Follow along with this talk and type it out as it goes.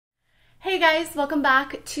guys, welcome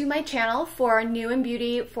back to my channel for New in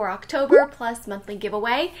Beauty for October plus monthly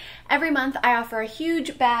giveaway. Every month I offer a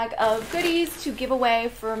huge bag of goodies to give away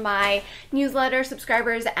for my newsletter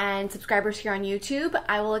subscribers and subscribers here on YouTube.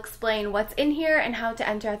 I will explain what's in here and how to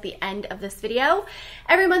enter at the end of this video.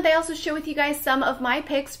 Every month I also share with you guys some of my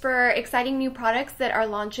picks for exciting new products that are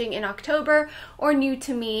launching in October or new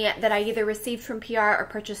to me that I either received from PR or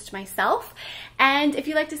purchased myself. And if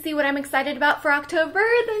you like to see what I'm excited about for October,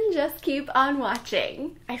 then just keep on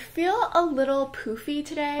watching. I feel a little poofy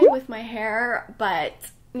today with my hair, but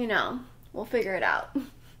you know, we'll figure it out.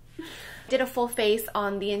 Did a full face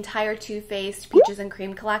on the entire Too Faced Peaches and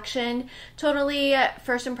Cream collection. Totally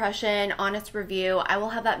first impression, honest review. I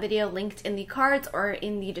will have that video linked in the cards or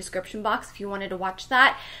in the description box if you wanted to watch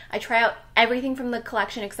that. I try out everything from the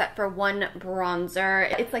collection except for one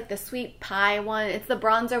bronzer. It's like the sweet pie one. It's the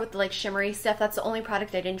bronzer with the like shimmery stuff. That's the only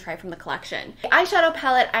product I didn't try from the collection. The eyeshadow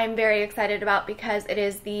palette I'm very excited about because it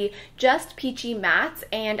is the Just Peachy Mattes,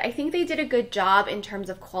 and I think they did a good job in terms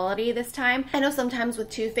of quality this time. I know sometimes with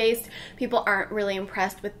Too Faced, people aren't really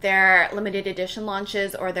impressed with their limited edition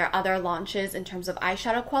launches or their other launches in terms of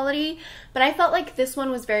eyeshadow quality, but I felt like this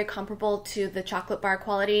one was very comparable to the chocolate bar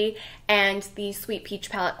quality and the sweet peach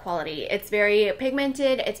palette quality. It's very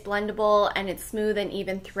pigmented, it's blendable, and it's smooth and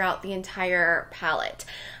even throughout the entire palette.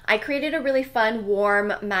 I created a really fun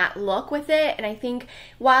warm matte look with it, and I think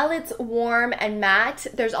while it's warm and matte,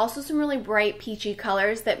 there's also some really bright peachy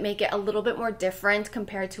colors that make it a little bit more different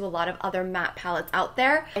compared to a lot of other matte palettes out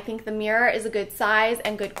there. I think the mirror is a good size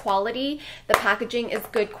and good quality. The packaging is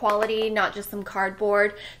good quality, not just some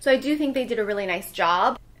cardboard. So I do think they did a really nice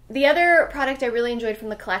job. The other product I really enjoyed from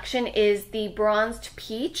the collection is the Bronzed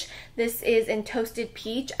Peach. This is in Toasted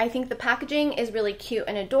Peach. I think the packaging is really cute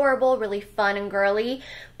and adorable, really fun and girly,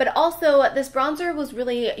 but also this bronzer was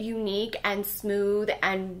really unique and smooth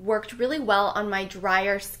and worked really well on my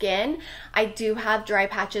drier skin. I do have dry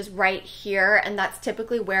patches right here, and that's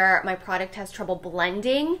typically where my product has trouble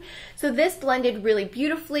blending. So this blended really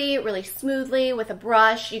beautifully, really smoothly with a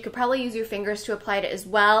brush. You could probably use your fingers to apply it as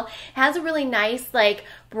well. It has a really nice, like,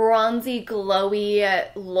 bronzy, glowy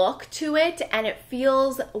look to it, and it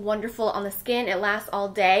feels wonderful on the skin. It lasts all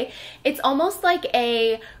day. It's almost like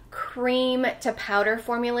a cream to powder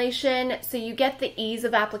formulation, so you get the ease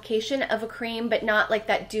of application of a cream but not like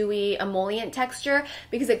that dewy emollient texture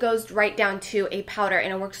because it goes right down to a powder,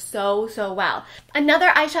 and it works so well. Another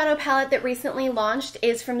eyeshadow palette that recently launched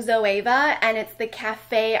is from Zoeva, and it's the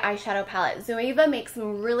Cafe eyeshadow palette. Zoeva makes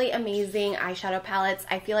some really amazing eyeshadow palettes.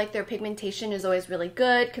 I feel like their pigmentation is always really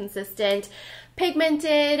good, consistent,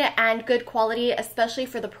 pigmented, and good quality, especially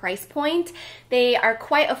for the price point. They are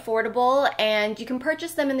quite affordable, and you can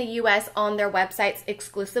purchase them in the US on their websites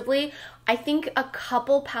exclusively. I think a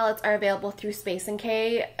couple palettes are available through Space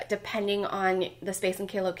NK, depending on the Space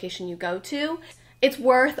NK location you go to. It's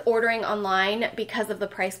worth ordering online because of the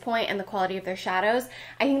price point and the quality of their shadows.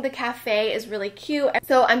 I think the Cafe is really cute,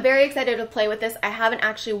 so I'm very excited to play with this. I haven't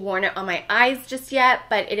actually worn it on my eyes just yet,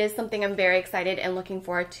 but it is something I'm very excited and looking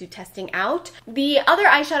forward to testing out. The other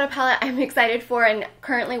eyeshadow palette I'm excited for and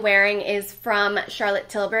currently wearing is from Charlotte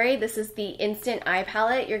Tilbury. This is the Instant Eye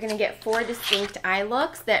Palette. You're going to get 4 distinct eye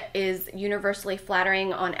looks that is universally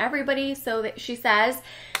flattering on everybody, so that she says.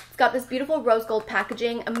 It's got this beautiful rose gold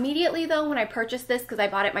packaging. Immediately though, when I purchased this, because I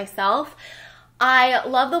bought it myself, I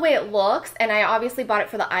love the way it looks, and I obviously bought it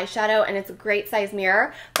for the eyeshadow, and it's a great size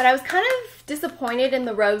mirror, but I was kind of disappointed in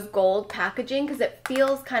the rose gold packaging because it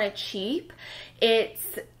feels kind of cheap.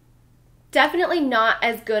 It's definitely not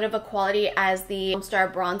as good of a quality as the Film Star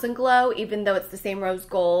Bronze and Glow, even though it's the same rose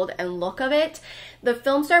gold and look of it. The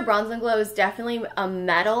Film Star Bronze and Glow is definitely a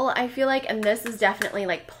metal, I feel like, and this is definitely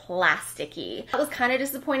like plasticky. That was kind of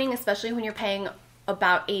disappointing, especially when you're paying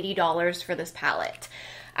about $80 for this palette.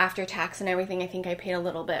 After tax and everything, I think I paid a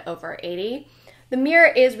little bit over $80. The mirror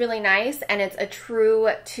is really nice, and it's a true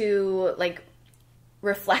to like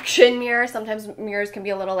reflection mirror. Sometimes mirrors can be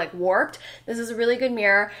a little like warped. This is a really good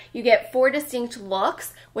mirror. You get 4 distinct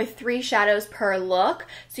looks with 3 shadows per look.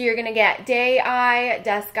 So you're gonna get Day Eye,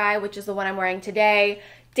 Desk Eye, which is the one I'm wearing today,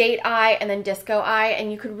 Date Eye, and then Disco Eye,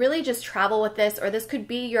 and you could really just travel with this, or this could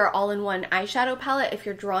be your all-in-one eyeshadow palette if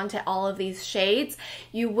you're drawn to all of these shades.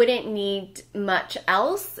 You wouldn't need much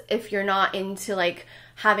else if you're not into like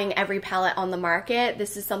having every palette on the market.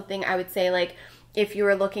 This is something I would say, like, if you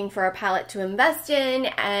were looking for a palette to invest in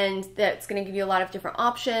and that's going to give you a lot of different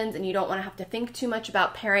options and you don't want to have to think too much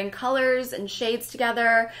about pairing colors and shades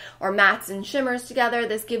together or mattes and shimmers together,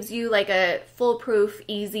 this gives you like a foolproof,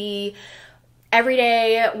 easy,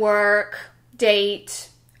 everyday work, date,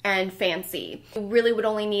 and fancy. You really would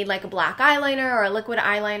only need like a black eyeliner or a liquid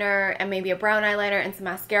eyeliner and maybe a brown eyeliner and some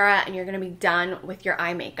mascara, and you're gonna be done with your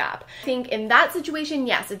eye makeup. I think in that situation,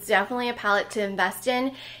 yes, it's definitely a palette to invest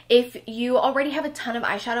in. If you already have a ton of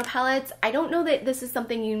eyeshadow palettes, I don't know that this is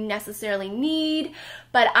something you necessarily need,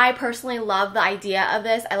 but I personally love the idea of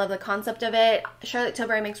this. I love the concept of it. Charlotte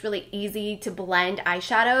Tilbury makes really easy to blend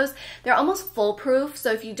eyeshadows. They're almost foolproof,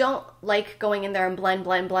 so if you don't like going in there and blend,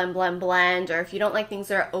 or if you don't like things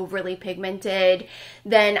that are overly pigmented,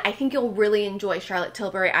 then I think you'll really enjoy Charlotte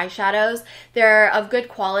Tilbury eyeshadows. They're of good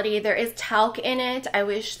quality. There is talc in it. I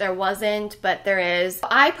wish there wasn't, but there is.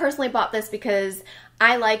 I personally bought this because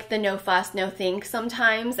I like the no fuss, no think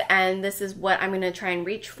sometimes, and this is what I'm going to try and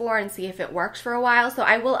reach for and see if it works for a while. So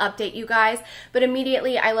I will update you guys, but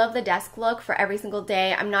immediately I love the desk look for every single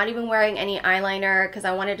day. I'm not even wearing any eyeliner because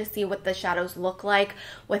I wanted to see what the shadows look like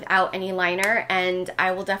without any liner, and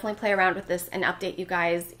I will definitely play around with this and update you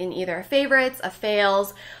guys in either a favorites, a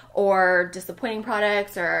fails, or disappointing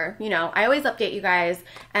products, or, you know, I always update you guys,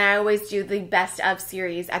 and I always do the best of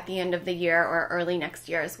series at the end of the year or early next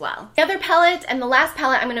year as well. The other palette, and the last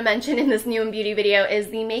palette I'm going to mention in this new and beauty video, is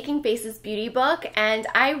the Making Faces beauty book, and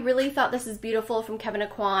I really thought this is beautiful from Kevyn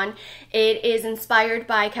Aucoin. It is inspired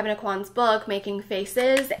by Kevyn Aucoin's book, Making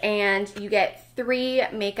Faces, and you get 3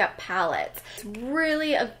 makeup palettes. It's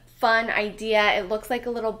really a fun idea. It looks like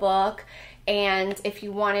a little book. And if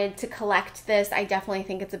you wanted to collect this, I definitely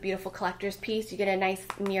think it's a beautiful collector's piece. You get a nice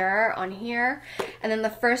mirror on here. And then the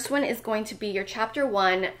first one is going to be your Chapter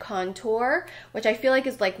 1 Contour, which I feel like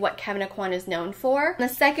is like what Kevyn Aucoin is known for. And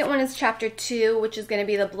the second one is Chapter 2, which is going to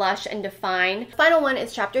be the Blush and Define. The final one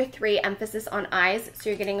is Chapter 3, Emphasis on Eyes. So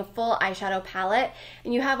you're getting a full eyeshadow palette.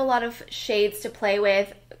 And you have a lot of shades to play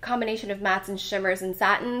with. Combination of mattes and shimmers and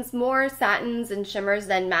satins. More satins and shimmers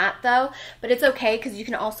than matte though, but it's okay because you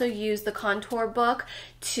can also use the contour book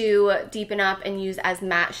to deepen up and use as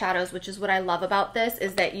matte shadows, which is what I love about this,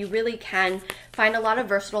 is that you really can find a lot of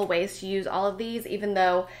versatile ways to use all of these, even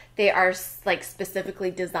though they are like specifically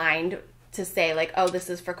designed to say like, oh, this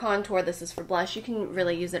is for contour, this is for blush. You can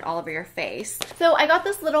really use it all over your face. So I got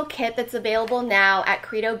this little kit that's available now at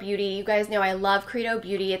Credo Beauty. You guys know I love Credo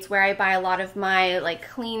Beauty. It's where I buy a lot of my like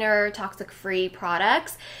cleaner, toxic-free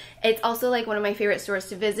products. It's also like one of my favorite stores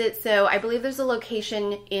to visit. So I believe there's a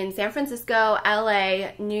location in San Francisco,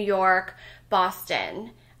 LA, New York,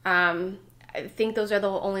 Boston. I think those are the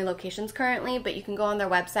only locations currently, but you can go on their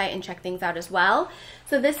website and check things out as well.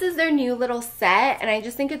 So this is their new little set, and I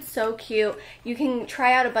just think it's so cute. You can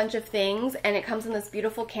try out a bunch of things, and it comes in this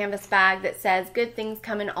beautiful canvas bag that says, good things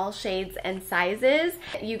come in all shades and sizes.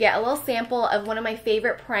 You get a little sample of one of my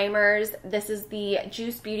favorite primers. This is the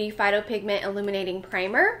Juice Beauty Phyto Pigment Illuminating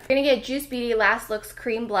Primer. You're gonna get Juice Beauty Last Looks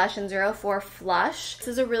Cream Blush in 04 Flush. This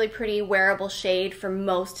is a really pretty wearable shade for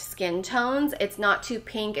most skin tones. It's not too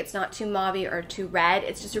pink, it's not too mauve or too red.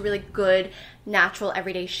 It's just a really good natural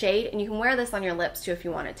everyday shade, and you can wear this on your lips too if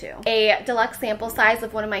you wanted to. A deluxe sample size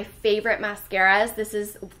of one of my favorite mascaras. This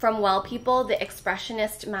is from Well People, the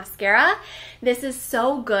Expressionist Mascara. This is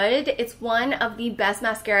so good. It's one of the best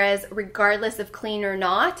mascaras regardless of clean or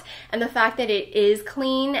not, and the fact that it is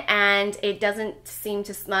clean and it doesn't seem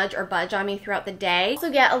to smudge or budge on me throughout the day.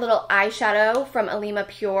 Also get a little eyeshadow from Alima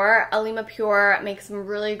Pure. Alima Pure makes some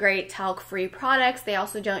really great talc-free products. They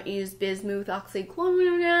also don't use bismuth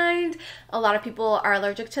oxychloroquine. A lot of people are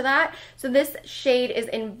allergic to that. So this shade is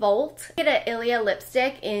in Volt. Get an Ilia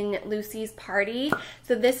lipstick in Lucy's Party.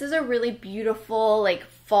 So this is a really beautiful like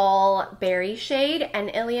fall berry shade,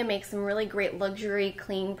 and Ilia makes some really great luxury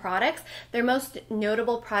clean products. Their most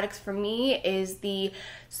notable products for me is the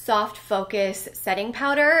Soft Focus setting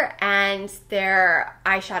powder and their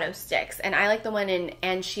eyeshadow sticks, and I like the one in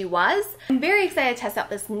And She Was. I'm very excited to test out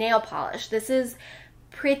this nail polish. This is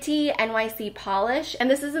Pretty NYC Polish,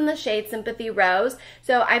 and this is in the shade Sympathy Rose.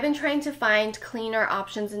 So I've been trying to find cleaner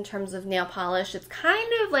options in terms of nail polish. It's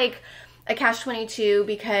kind of like a catch-22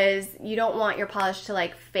 because you don't want your polish to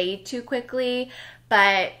like fade too quickly,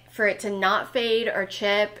 but for it to not fade or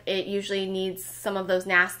chip, it usually needs some of those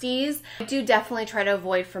nasties. I do definitely try to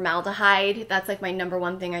avoid formaldehyde. That's like my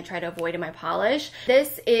 #1 thing I try to avoid in my polish.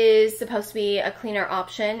 This is supposed to be a cleaner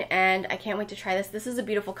option, and I can't wait to try this. This is a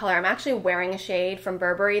beautiful color. I'm actually wearing a shade from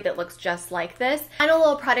Burberry that looks just like this. Final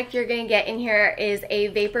little product you're gonna get in here is a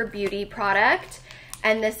Vapor Beauty product.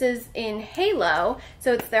 And this is in Halo,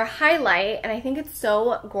 so it's their highlight, and I think it's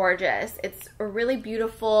so gorgeous. It's a really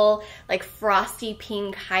beautiful, like frosty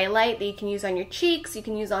pink highlight that you can use on your cheeks, you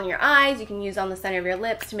can use on your eyes, you can use on the center of your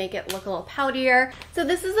lips to make it look a little poutier. So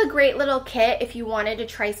this is a great little kit if you wanted to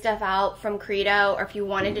try stuff out from Credo, or if you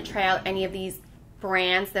wanted to try out any of these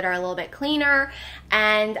brands that are a little bit cleaner,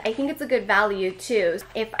 and I think it's a good value too.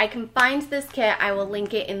 If I can find this kit, I will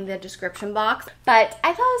link it in the description box. But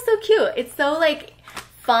I thought it was so cute. It's so like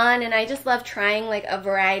fun, and I just love trying like a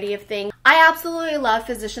variety of things. I absolutely love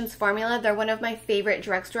Physicians Formula. They're one of my favorite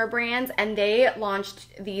drugstore brands, and they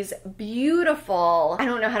launched these beautiful, I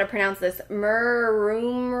don't know how to pronounce this,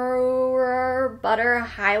 Murumuru butter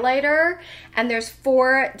highlighter, and there's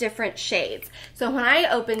 4 different shades. So when I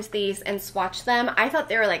opened these and swatched them, I thought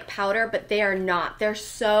they were like powder, but they are not. They're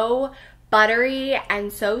so buttery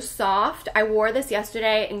and so soft. I wore this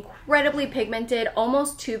yesterday, incredibly pigmented,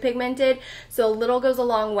 almost too pigmented, so a little goes a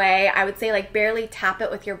long way. I would say like barely tap it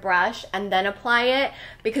with your brush and then apply it,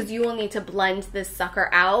 because you will need to blend this sucker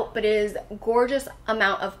out, but it is a gorgeous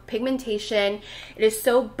amount of pigmentation. It is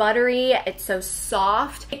so buttery, it's so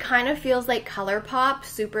soft. It kind of feels like ColourPop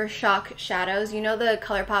Super Shock shadows. You know the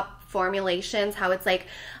ColourPop formulations, how it's like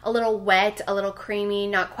a little wet, a little creamy,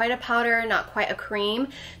 not quite a powder, not quite a cream.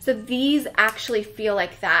 So these actually feel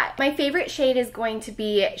like that. My favorite shade is going to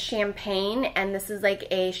be Champagne, and this is like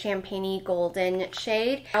a champagne-y golden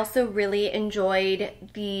shade. I also really enjoyed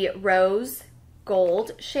the Rose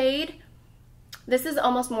Gold shade. This is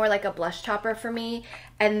almost more like a blush topper for me.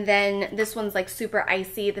 And then this one's like super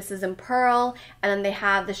icy. This is in Pearl, and then they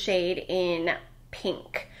have the shade in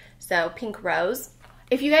Pink. So Pink Rose.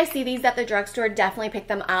 If you guys see these at the drugstore, definitely pick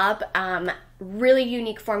them up. Really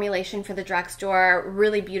unique formulation for the drugstore,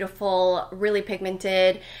 really beautiful, really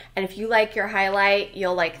pigmented, and if you like your highlight,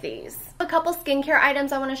 you'll like these. A couple skincare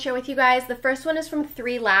items I want to share with you guys. The first one is from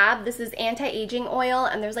 3Lab. This is anti-aging oil,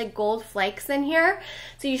 and there's like gold flakes in here.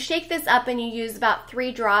 So you shake this up and you use about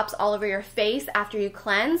 3 drops all over your face after you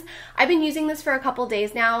cleanse. I've been using this for a couple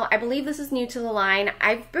days now. I believe this is new to the line.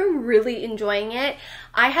 I've been really enjoying it.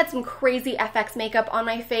 I had some crazy FX makeup on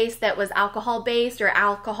my face that was alcohol based or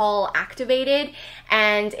alcohol activated,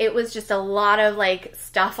 and it was just a lot of like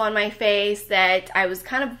stuff on my face that I was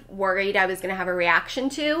kind of worried I was gonna have a reaction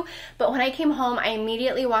to. But when I came home, I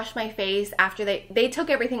immediately washed my face after they took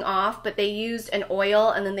everything off, but they used an oil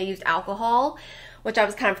and then they used alcohol, which I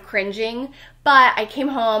was kind of cringing. But I came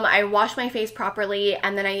home, I washed my face properly,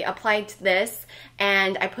 and then I applied this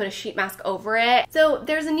and I put a sheet mask over it. So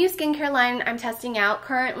there's a new skincare line I'm testing out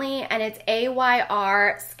currently, and it's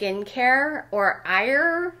AYR Skincare or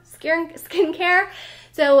AYR Skincare.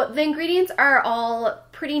 So the ingredients are all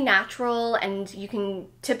pretty natural, and you can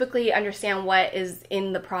typically understand what is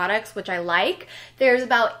in the products, which I like. There's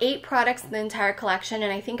about 8 products in the entire collection,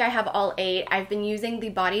 and I think I have all 8. I've been using the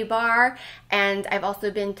body bar, and I've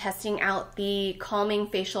also been testing out the calming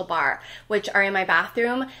facial bar, which are in my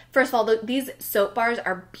bathroom. First of all, these soap bars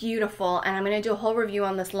are beautiful, and I'm going to do a whole review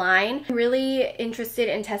on this line. I'm really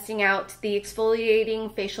interested in testing out the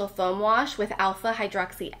exfoliating facial foam wash with alpha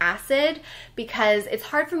hydroxy acid, because it's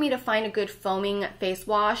hard for me to find a good foaming face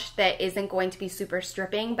wash that isn't going to be super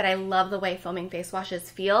stripping, but I love the way foaming face washes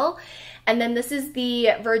feel. And then this is the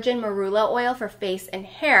virgin marula oil for face and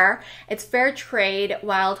hair. It's fair trade,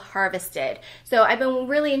 wild harvested. So I've been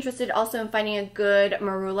really interested also in finding a good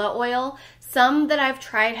marula oil. Some that I've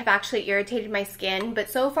tried have actually irritated my skin, but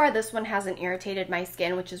so far this one hasn't irritated my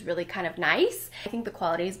skin, which is really kind of nice. I think the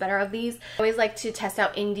quality is better of these. I always like to test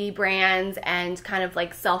out indie brands and kind of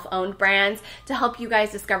like self-owned brands to help you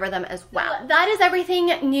guys discover them as well. That is everything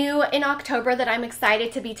new in October that I'm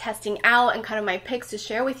excited to be testing out and kind of my picks to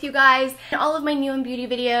share with you guys. And all of my new and beauty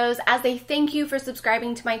videos as a thank you for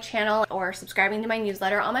subscribing to my channel or subscribing to my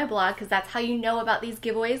newsletter on my blog, because that's how you know about these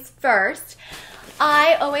giveaways first.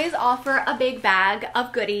 I always offer a big bag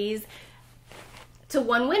of goodies to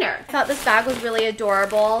one winner. I thought this bag was really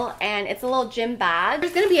adorable, and it's a little gym bag.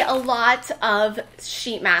 There's gonna be a lot of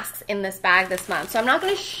sheet masks in this bag this month, so I'm not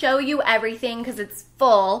gonna show you everything because it's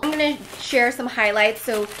full. I'm gonna share some highlights,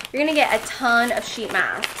 so you're gonna get a ton of sheet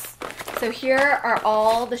masks. So here are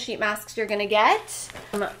all the sheet masks you're gonna get.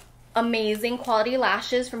 Amazing quality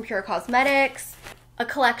lashes from Pure Cosmetics, a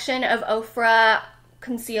collection of Ofra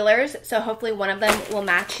concealers, so hopefully one of them will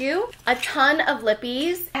match you. A ton of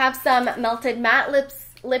lippies. I have some Melted Matte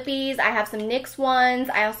lippies. I have some NYX ones.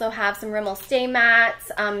 I also have some Rimmel Stay Mattes.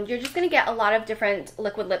 You're just going to get a lot of different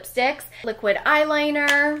liquid lipsticks. Liquid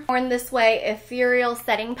eyeliner. Born This Way Ethereal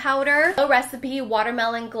Setting Powder. Low Recipe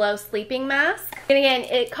Watermelon Glow Sleeping Mask. And again,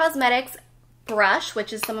 It Cosmetics brush,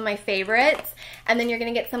 which is some of my favorites. And then you're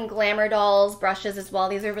gonna get some Glamour Dolls brushes as well.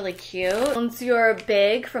 These are really cute. Once you're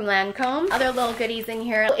big from Lancome. Other little goodies in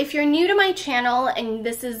here. If you're new to my channel and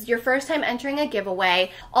this is your first time entering a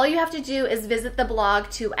giveaway, all you have to do is visit the blog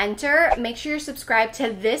to enter. Make sure you're subscribed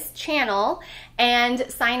to this channel and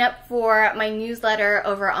sign up for my newsletter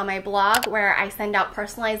over on my blog, where I send out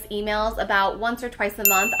personalized emails about once or twice a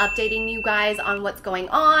month updating you guys on what's going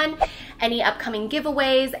on, any upcoming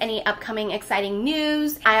giveaways, any upcoming exciting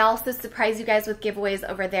news. I also surprise you guys with giveaways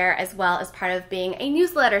over there as well as part of being a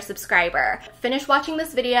newsletter subscriber. Finish watching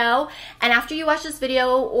this video, and after you watch this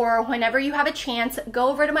video or whenever you have a chance, go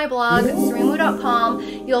over to my blog,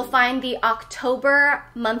 Murumuru.com. You'll find the October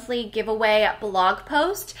monthly giveaway blog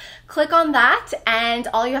post. Click on that, and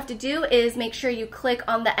all you have to do is make sure you click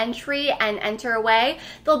on the entry and enter away.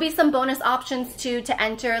 There'll be some bonus options too to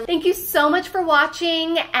enter. Thank you so much for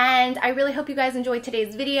watching, and I really hope you guys enjoyed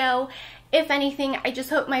today's video. If anything, I just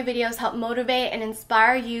hope my videos help motivate and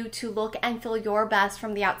inspire you to look and feel your best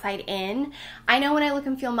from the outside in. I know when I look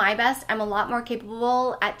and feel my best, I'm a lot more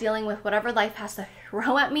capable at dealing with whatever life has to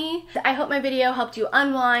throw at me. I hope my video helped you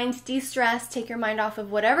unwind, de-stress, take your mind off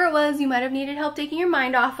of whatever it was you might have needed help taking your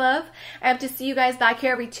mind off of. I hope to see you guys back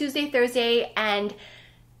here every Tuesday, Thursday, and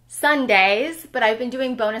Sundays, but I've been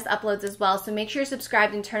doing bonus uploads as well, so make sure you're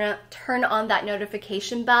subscribed and turn on that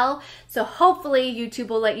notification bell. So hopefully YouTube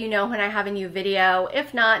will let you know when I have a new video.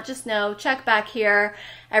 If not, just know, check back here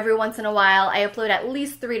every once in a while. I upload at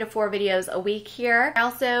least 3 to 4 videos a week here. I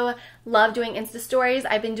also love doing Insta stories.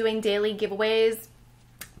 I've been doing daily giveaways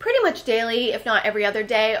pretty much daily, if not every other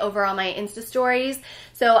day, over on my Insta stories.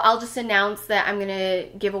 So I'll just announce that I'm gonna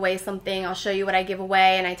give away something. I'll show you what I give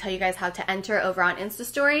away, and I tell you guys how to enter over on Insta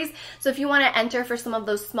stories. So if you want to enter for some of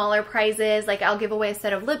those smaller prizes, like I'll give away a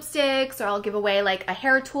set of lipsticks, or I'll give away like a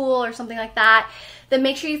hair tool or something like that, then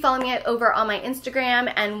make sure you follow me over on my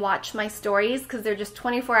Instagram and watch my stories, because they're just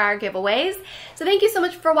 24-hour giveaways. So thank you so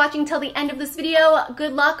much for watching till the end of this video.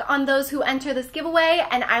 Good luck on those who enter this giveaway,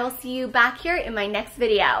 and I will see you back here in my next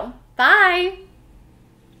video. Bye!